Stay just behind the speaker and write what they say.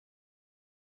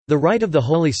The Rite of the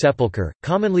Holy Sepulchre,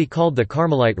 commonly called the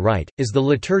Carmelite Rite, is the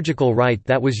liturgical rite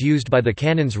that was used by the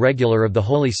canons regular of the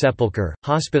Holy Sepulchre,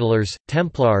 Hospitallers,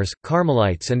 Templars,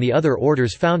 Carmelites and the other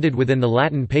orders founded within the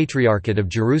Latin Patriarchate of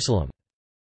Jerusalem.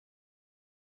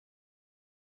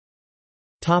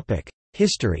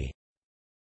 History.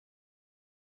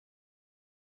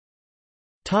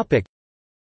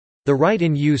 The rite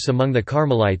in use among the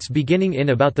Carmelites beginning in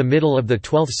about the middle of the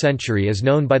 12th century is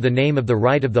known by the name of the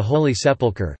Rite of the Holy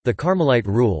Sepulchre, the Carmelite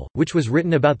Rule, which was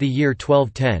written about the year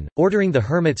 1210, ordering the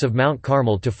hermits of Mount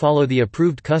Carmel to follow the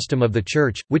approved custom of the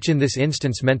Church, which in this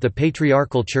instance meant the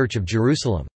Patriarchal Church of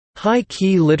Jerusalem.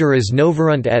 Haec literas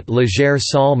noverunt et legere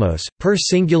salmos, per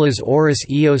singulas oris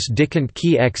eos dicant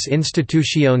qui ex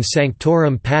institutione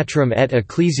sanctorum patrum et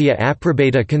ecclesia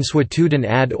approbata consuetudine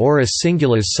ad oris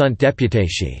singulas sunt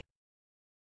deputatio.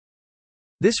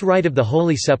 This rite of the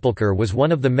Holy Sepulchre was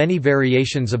one of the many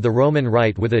variations of the Roman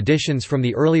Rite with additions from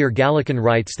the earlier Gallican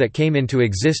rites that came into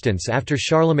existence after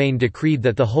Charlemagne decreed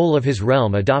that the whole of his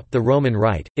realm adopt the Roman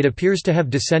Rite. It appears to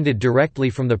have descended directly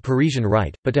from the Parisian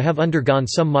Rite, but to have undergone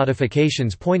some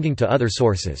modifications pointing to other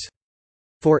sources.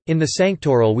 For, in the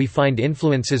Sanctoral we find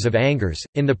influences of Angers,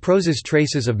 in the proses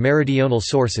traces of meridional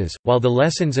sources, while the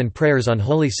lessons and prayers on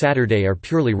Holy Saturday are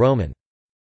purely Roman.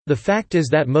 The fact is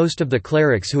that most of the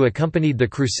clerics who accompanied the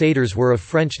Crusaders were of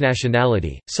French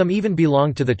nationality, some even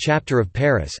belonged to the chapter of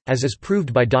Paris, as is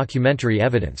proved by documentary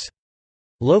evidence.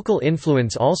 Local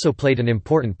influence also played an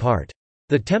important part.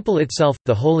 The temple itself,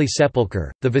 the Holy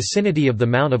Sepulchre, the vicinity of the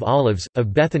Mount of Olives,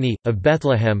 of Bethany, of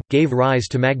Bethlehem, gave rise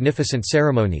to magnificent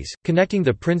ceremonies, connecting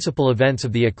the principal events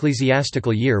of the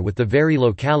ecclesiastical year with the very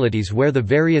localities where the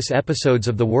various episodes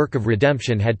of the work of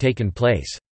redemption had taken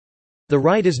place. The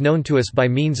rite is known to us by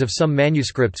means of some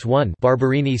manuscripts, one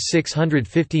Barberini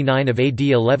 659 of AD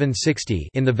 1160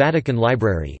 in the Vatican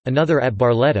Library, another at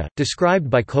Barletta, described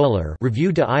by Kohler,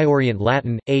 Revue de Orient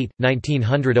Latin, 8,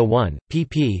 1901,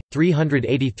 pp.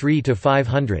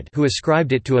 383–500, who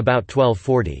ascribed it to about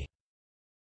 1240.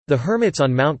 The hermits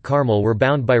on Mount Carmel were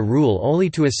bound by rule only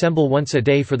to assemble once a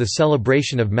day for the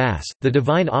celebration of Mass, the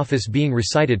divine office being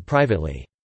recited privately.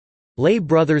 Lay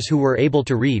brothers who were able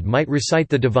to read might recite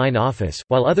the divine office,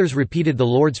 while others repeated the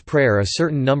Lord's Prayer a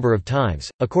certain number of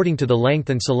times, according to the length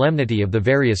and solemnity of the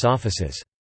various offices.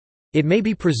 It may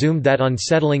be presumed that on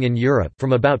settling in Europe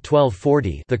from about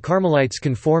 1240 the Carmelites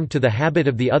conformed to the habit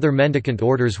of the other mendicant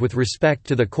orders with respect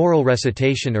to the choral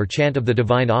recitation or chant of the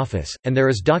divine office, and there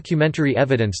is documentary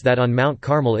evidence that on Mount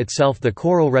Carmel itself the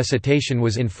choral recitation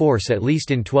was in force at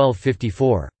least in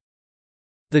 1254.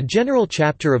 The General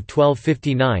Chapter of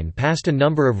 1259 passed a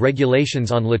number of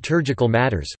regulations on liturgical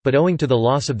matters, but owing to the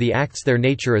loss of the acts their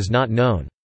nature is not known.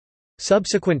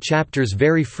 Subsequent chapters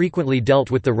very frequently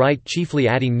dealt with the rite, chiefly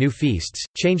adding new feasts,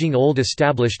 changing old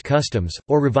established customs,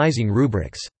 or revising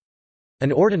rubrics.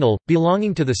 An ordinal,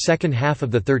 belonging to the second half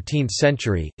of the 13th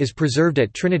century, is preserved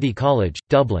at Trinity College,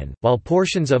 Dublin, while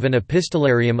portions of an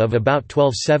epistolarium of about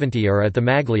 1270 are at the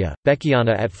Maglia,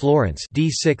 Becchiana at Florence d.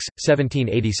 6,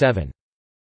 1787.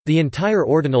 The entire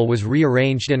ordinal was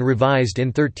rearranged and revised in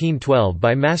 1312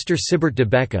 by Master Sibert de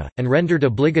Becca, and rendered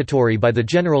obligatory by the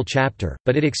General Chapter,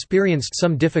 but it experienced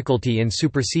some difficulty in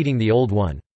superseding the old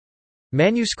one.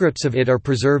 Manuscripts of it are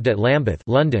preserved at Lambeth,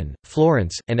 London,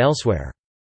 Florence, and elsewhere.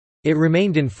 It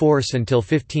remained in force until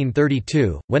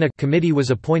 1532, when a committee was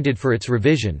appointed for its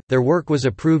revision. Their work was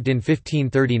approved in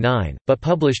 1539, but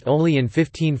published only in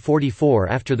 1544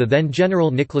 after the then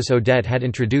General Nicholas Audet had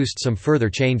introduced some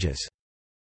further changes.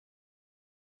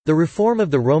 The reform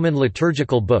of the Roman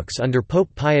liturgical books under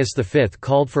Pope Pius V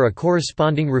called for a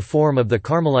corresponding reform of the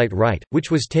Carmelite Rite,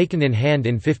 which was taken in hand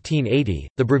in 1580,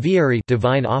 the Breviary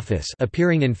divine office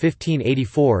appearing in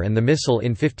 1584 and the Missal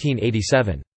in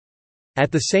 1587.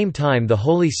 At the same time the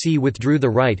Holy See withdrew the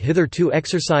right hitherto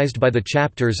exercised by the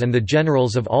chapters and the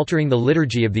generals of altering the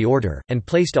liturgy of the order, and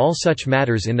placed all such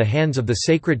matters in the hands of the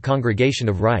Sacred Congregation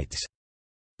of Rites.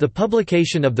 The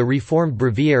publication of the Reformed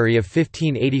Breviary of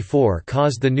 1584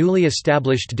 caused the newly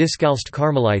established Discalced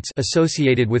Carmelites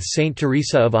associated with Saint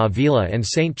Teresa of Avila and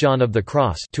Saint John of the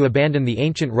Cross to abandon the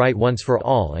ancient rite once for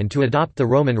all and to adopt the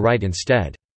Roman rite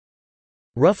instead.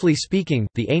 Roughly speaking,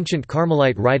 the ancient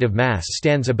Carmelite rite of Mass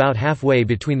stands about halfway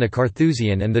between the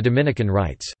Carthusian and the Dominican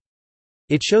rites.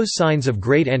 It shows signs of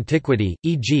great antiquity,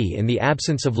 e.g. in the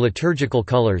absence of liturgical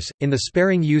colors, in the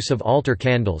sparing use of altar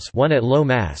candles, one at low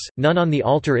mass, none on the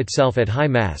altar itself at high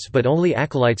mass but only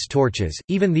acolytes' torches,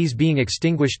 even these being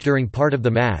extinguished during part of the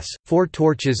mass, 4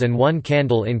 torches and 1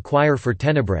 candle in choir for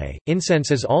tenebrae. Incense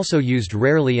is also used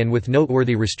rarely and with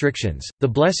noteworthy restrictions. The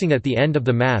blessing at the end of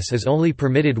the mass is only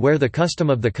permitted where the custom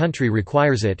of the country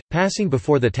requires it. Passing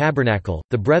before the tabernacle,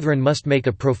 the brethren must make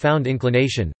a profound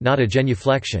inclination, not a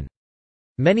genuflection.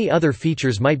 Many other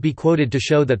features might be quoted to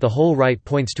show that the whole rite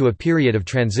points to a period of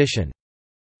transition.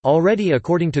 Already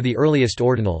according to the earliest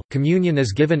ordinal, communion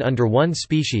is given under one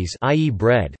species, i.e.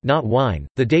 bread, not wine,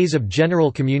 the days of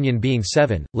general communion being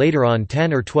 7, later on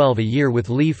 10 or 12 a year with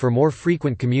leave for more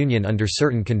frequent communion under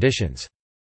certain conditions.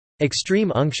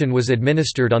 Extreme unction was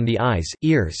administered on the eyes,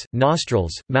 ears,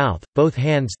 nostrils, mouth, both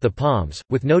hands, the palms,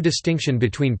 with no distinction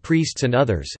between priests and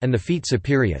others, and the feet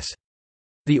superius.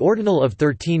 The ordinal of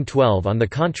 1312 on the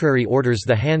contrary orders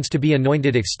the hands to be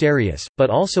anointed exterius, but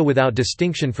also without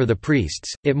distinction for the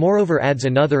priests. It moreover adds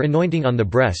another anointing on the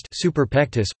breast super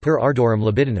pectus, per ardorum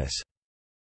libidinus.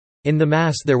 In the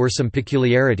Mass there were some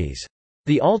peculiarities.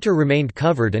 The altar remained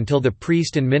covered until the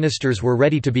priest and ministers were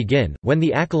ready to begin, when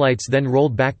the acolytes then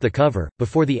rolled back the cover.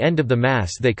 Before the end of the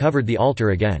Mass they covered the altar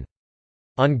again.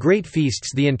 On great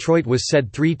feasts the introit was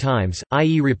said 3 times,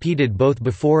 i.e. repeated both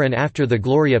before and after the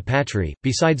Gloria Patri.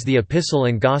 Besides the epistle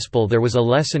and gospel there was a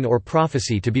lesson or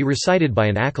prophecy to be recited by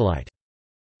an acolyte.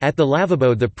 At the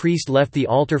lavabo the priest left the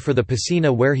altar for the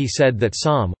piscina where he said that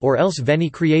psalm, or else Veni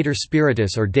Creator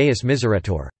Spiritus or Deus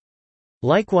Miseretur.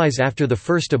 Likewise after the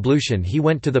first ablution he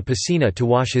went to the piscina to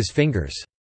wash his fingers.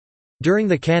 During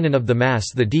the canon of the Mass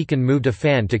the deacon moved a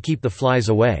fan to keep the flies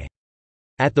away.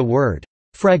 At the word,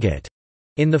 freget,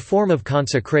 in the form of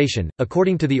consecration,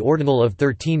 according to the ordinal of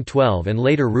 1312 and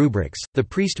later rubrics, the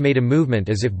priest made a movement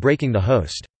as if breaking the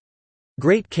host.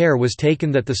 Great care was taken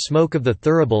that the smoke of the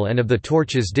thurible and of the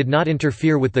torches did not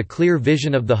interfere with the clear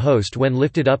vision of the host when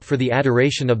lifted up for the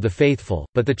adoration of the faithful,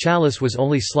 but the chalice was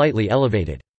only slightly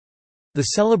elevated. The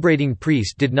celebrating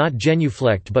priest did not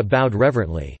genuflect but bowed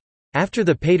reverently. After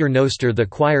the Pater Noster the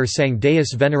choir sang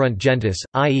Deus Venerunt Gentis,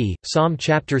 i.e., Psalm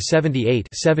chapter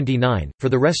 78-79, for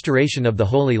the restoration of the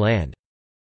Holy Land.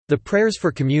 The prayers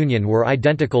for communion were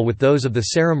identical with those of the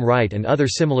Sarum Rite and other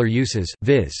similar uses,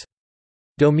 viz.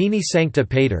 Domini Sancta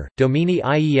Pater, Domini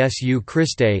Iesu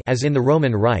Christe as in the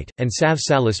Roman Rite, and Salve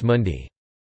Salus Mundi.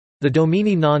 The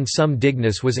Domini non sum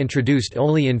dignus was introduced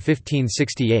only in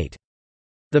 1568.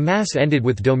 The Mass ended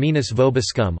with Dominus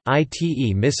vobiscum,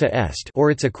 ite missa est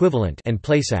or its equivalent and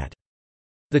placat.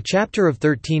 The chapter of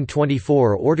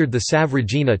 1324 ordered the Salve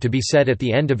Regina to be said at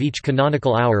the end of each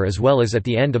canonical hour as well as at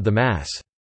the end of the Mass.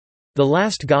 The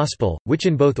last Gospel, which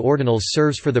in both ordinals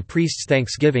serves for the priest's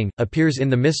thanksgiving, appears in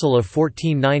the Missal of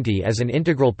 1490 as an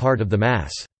integral part of the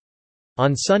Mass.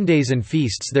 On Sundays and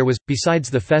feasts there was, besides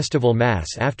the festival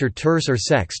Mass after terce or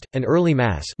sext, an early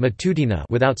Mass matutina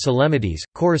without solemnities,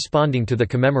 corresponding to the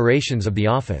commemorations of the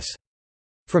office.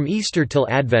 From Easter till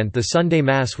Advent the Sunday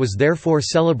Mass was therefore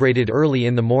celebrated early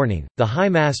in the morning, the High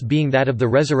Mass being that of the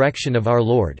Resurrection of our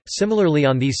Lord. Similarly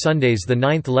on these Sundays the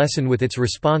 9th lesson with its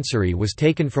responsory was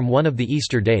taken from one of the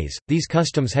Easter days. These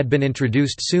customs had been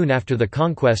introduced soon after the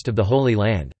conquest of the Holy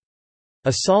Land.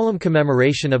 A solemn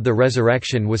commemoration of the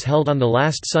resurrection was held on the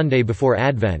last Sunday before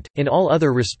Advent. In all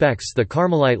other respects the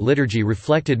Carmelite liturgy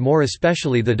reflected more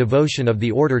especially the devotion of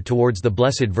the order towards the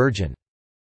Blessed Virgin.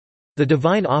 The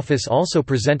Divine Office also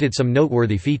presented some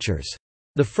noteworthy features.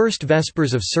 The first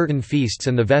Vespers of certain feasts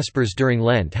and the Vespers during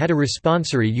Lent had a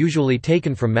responsory usually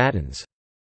taken from Matins.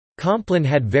 Compline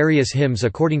had various hymns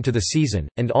according to the season,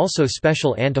 and also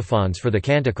special antiphons for the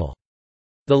canticle.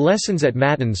 The lessons at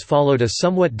Matins followed a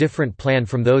somewhat different plan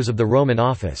from those of the Roman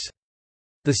Office.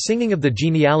 The singing of the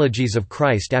genealogies of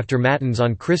Christ after Matins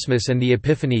on Christmas and the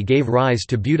Epiphany gave rise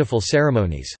to beautiful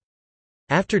ceremonies.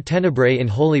 After Tenebrae in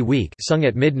Holy Week sung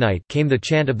at midnight came the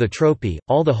chant of the Tropi.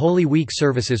 All the Holy Week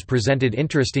services presented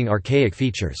interesting archaic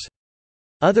features.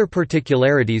 Other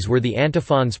particularities were the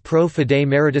antiphons Pro Fide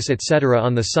Meritus etc.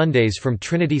 on the Sundays from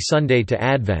Trinity Sunday to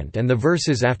Advent and the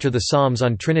verses after the Psalms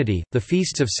on Trinity, the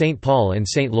feasts of St. Paul and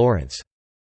St. Lawrence.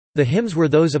 The hymns were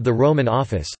those of the Roman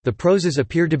Office. The proses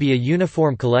appear to be a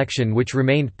uniform collection which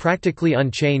remained practically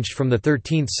unchanged from the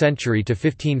 13th century to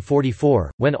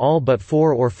 1544, when all but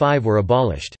 4 or 5 were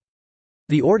abolished.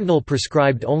 The ordinal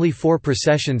prescribed only 4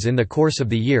 processions in the course of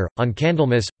the year, on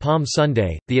Candlemas, Palm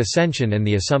Sunday, the Ascension and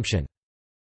the Assumption.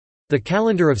 The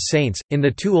calendar of saints, in the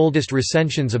 2 oldest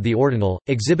recensions of the ordinal,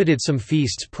 exhibited some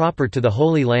feasts proper to the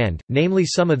Holy Land, namely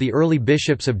some of the early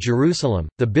bishops of Jerusalem,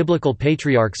 the biblical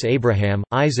patriarchs Abraham,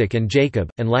 Isaac and Jacob,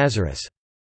 and Lazarus.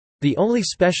 The only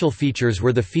special features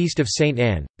were the Feast of Saint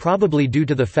Anne, probably due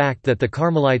to the fact that the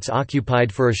Carmelites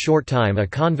occupied for a short time a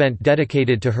convent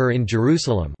dedicated to her in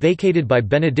Jerusalem, vacated by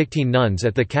Benedictine nuns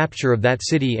at the capture of that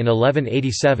city in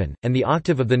 1187, and the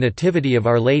octave of the Nativity of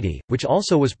Our Lady, which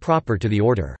also was proper to the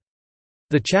order.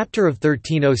 The chapter of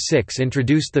 1306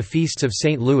 introduced the feasts of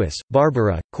St. Louis,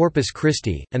 Barbara, Corpus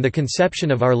Christi, and the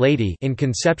Conception of Our Lady in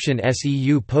Conception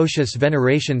seu Potius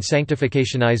Veneration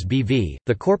Sanctificationis BV.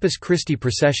 The Corpus Christi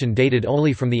procession dated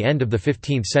only from the end of the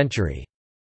 15th century.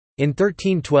 In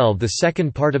 1312 the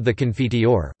second part of the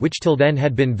Confiteor, which till then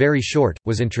had been very short,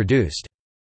 was introduced.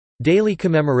 Daily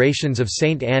commemorations of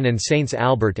Saint Anne and Saints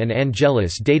Albert and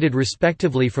Angelus dated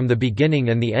respectively from the beginning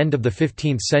and the end of the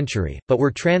 15th century, but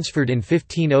were transferred in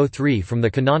 1503 from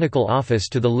the canonical office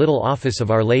to the Little Office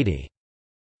of Our Lady.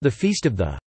 The Feast of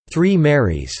the Three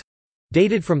Marys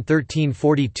dated from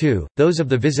 1342, those of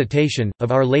the Visitation,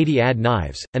 of Our Lady ad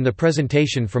Nives, and the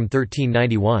Presentation from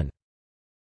 1391.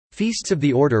 Feasts of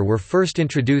the order were first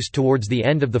introduced towards the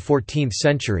end of the 14th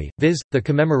century, viz., the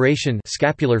commemoration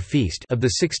scapular feast of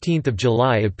the 16th of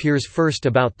July appears first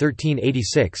about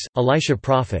 1386, Elisha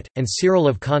Prophet, and Cyril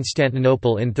of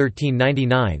Constantinople in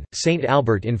 1399, Saint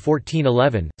Albert in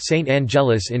 1411, Saint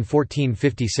Angelus in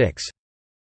 1456.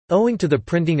 Owing to the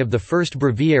printing of the first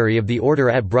breviary of the order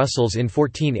at Brussels in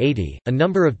 1480, a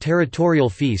number of territorial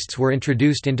feasts were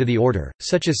introduced into the order,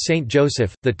 such as Saint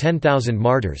Joseph, the 10,000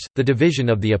 Martyrs, the Division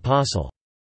of the Apostle.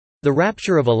 The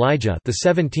Rapture of Elijah, the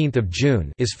 17th of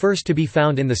June, is first to be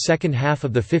found in the second half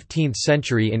of the 15th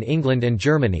century in England and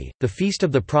Germany. The Feast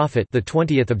of the Prophet, the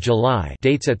 20th of July,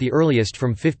 dates at the earliest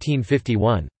from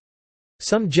 1551.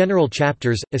 Some general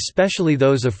chapters, especially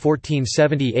those of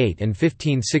 1478 and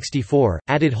 1564,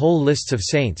 added whole lists of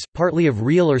saints, partly of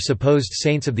real or supposed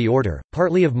saints of the order,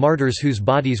 partly of martyrs whose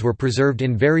bodies were preserved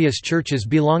in various churches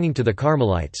belonging to the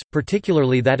Carmelites,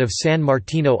 particularly that of San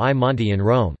Martino I Monte in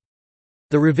Rome.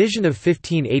 The revision of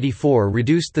 1584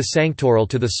 reduced the sanctoral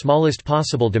to the smallest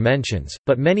possible dimensions,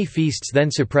 but many feasts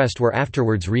then suppressed were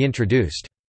afterwards reintroduced.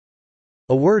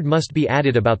 A word must be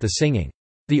added about the singing.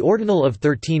 The Ordinal of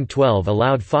 1312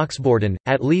 allowed foxborden,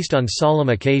 at least on solemn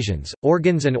occasions.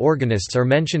 Organs and organists are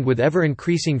mentioned with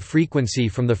ever-increasing frequency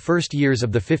from the first years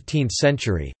of the 15th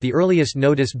century, the earliest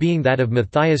notice being that of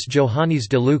Matthias Johannes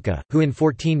de Luca, who in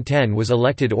 1410 was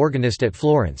elected organist at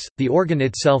Florence. The organ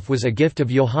itself was a gift of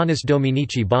Johannes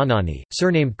Dominici Bonanni,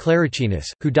 surnamed Claricinus,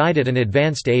 who died at an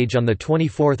advanced age on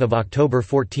 24 October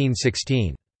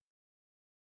 1416.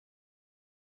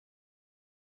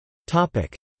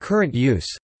 Current use.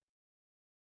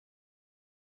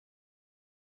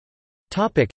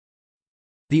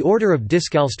 The Order of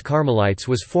Discalced Carmelites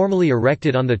was formally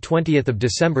erected on 20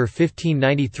 December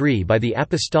 1593 by the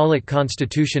Apostolic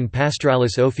Constitution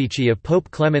Pastoralis Officii of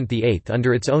Pope Clement VIII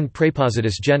under its own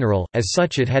Praepositus General. As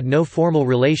such, it had no formal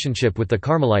relationship with the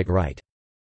Carmelite Rite.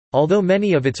 Although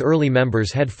many of its early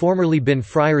members had formerly been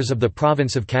friars of the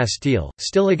province of Castile,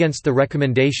 still against the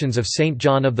recommendations of Saint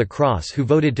John of the Cross, who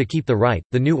voted to keep the rite,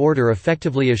 the new order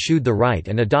effectively eschewed the rite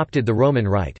and adopted the Roman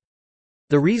rite.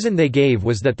 The reason they gave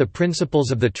was that the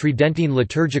principles of the Tridentine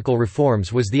liturgical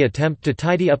reforms was the attempt to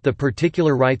tidy up the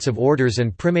particular rites of orders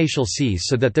and primatial sees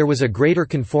so that there was a greater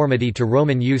conformity to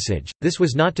Roman usage. This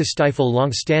was not to stifle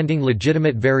long-standing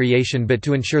legitimate variation but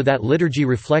to ensure that liturgy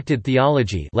reflected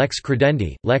theology, lex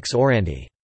credendi, lex orandi.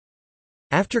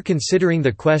 After considering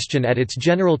the question at its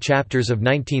general chapters of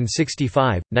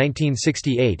 1965,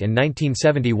 1968 and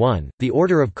 1971, the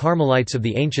Order of Carmelites of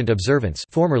the Ancient Observance,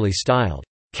 formerly styled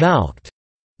calced,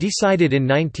 decided in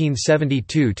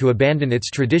 1972 to abandon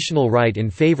its traditional rite in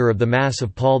favor of the Mass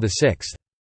of Paul VI.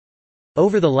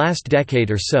 Over the last decade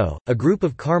or so, a group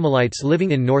of Carmelites living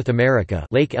in North America,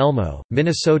 Lake Elmo,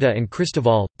 Minnesota and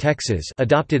Cristobal, Texas,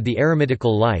 adopted the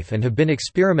eremitical life and have been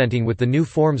experimenting with the new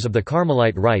forms of the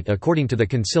Carmelite rite according to the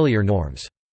conciliar norms.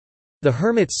 The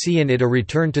hermits see in it a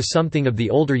return to something of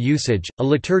the older usage, a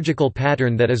liturgical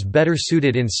pattern that is better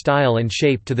suited in style and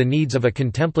shape to the needs of a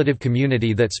contemplative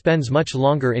community that spends much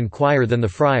longer in choir than the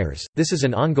friars. This is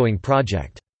an ongoing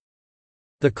project.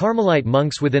 The Carmelite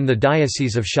monks within the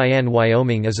Diocese of Cheyenne,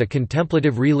 Wyoming is a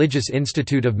contemplative religious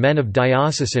institute of men of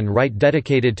diocesan rite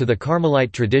dedicated to the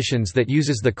Carmelite traditions that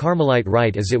uses the Carmelite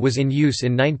rite as it was in use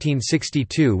in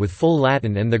 1962 with full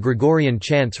Latin and the Gregorian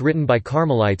chants written by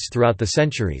Carmelites throughout the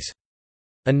centuries.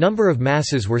 A number of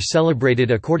masses were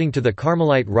celebrated according to the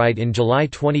Carmelite rite in July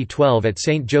 2012 at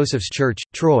St. Joseph's Church,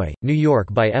 Troy, New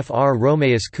York by Fr.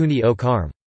 Romaeus Cooney o Carm.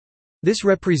 This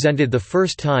represented the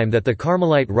first time that the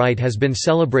Carmelite Rite has been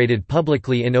celebrated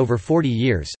publicly in over 40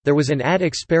 years. There was an ad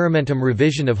experimentum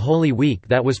revision of Holy Week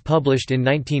that was published in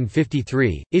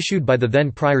 1953, issued by the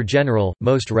then Prior General,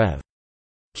 Most Rev.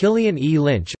 Killian E.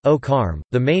 Lynch, O Carm.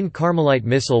 The main Carmelite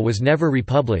Missal was never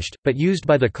republished, but used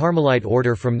by the Carmelite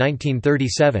Order from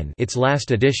 1937, its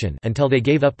last edition, until they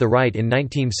gave up the rite in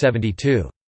 1972.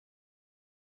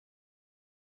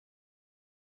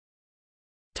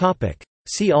 Topic: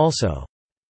 See also.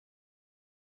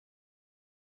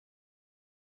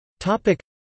 Topic: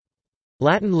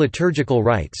 Latin liturgical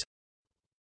rites.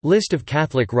 List of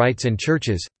Catholic rites and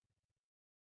churches.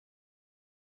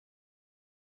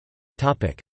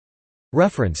 Topic: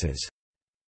 References.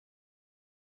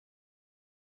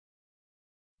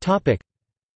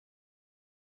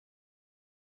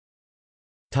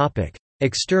 Topic: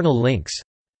 External links.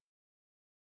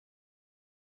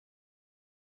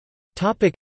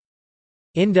 Topic: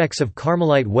 Index of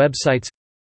Carmelite websites.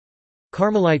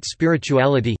 Carmelite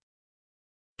spirituality.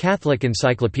 Catholic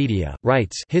Encyclopedia,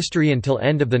 Rites history until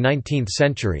end of the 19th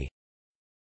century.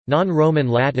 Non-Roman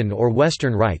Latin or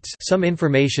Western rites, some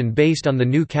information based on the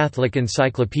New Catholic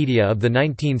Encyclopedia of the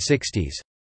 1960s.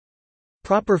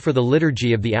 Proper for the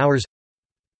Liturgy of the Hours.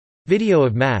 Video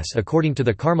of Mass according to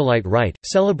the Carmelite Rite,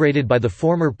 celebrated by the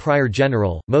former Prior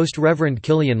General, Most Reverend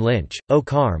Killian Lynch, O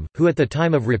Carm, who at the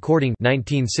time of recording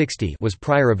 1960 was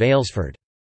Prior of Aylesford.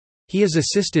 He is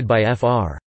assisted by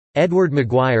Fr. Edward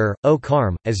Maguire, O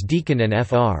Carm, as deacon and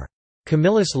Fr.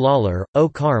 Camillus Lawler, O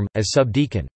Carm, as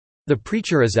subdeacon. The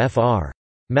preacher is Fr.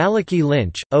 Malachi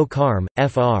Lynch, O Carm,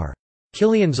 Fr.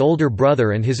 Killian's older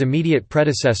brother and his immediate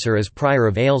predecessor as Prior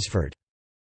of Aylesford.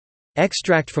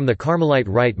 Extract from the Carmelite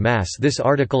Rite Mass. This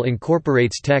article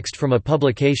incorporates text from a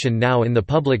publication now in the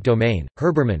public domain.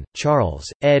 Herbermann, Charles,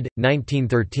 ed.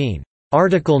 1913.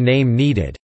 Article name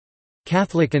needed.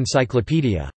 Catholic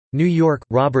Encyclopedia. New York,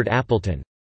 Robert Appleton.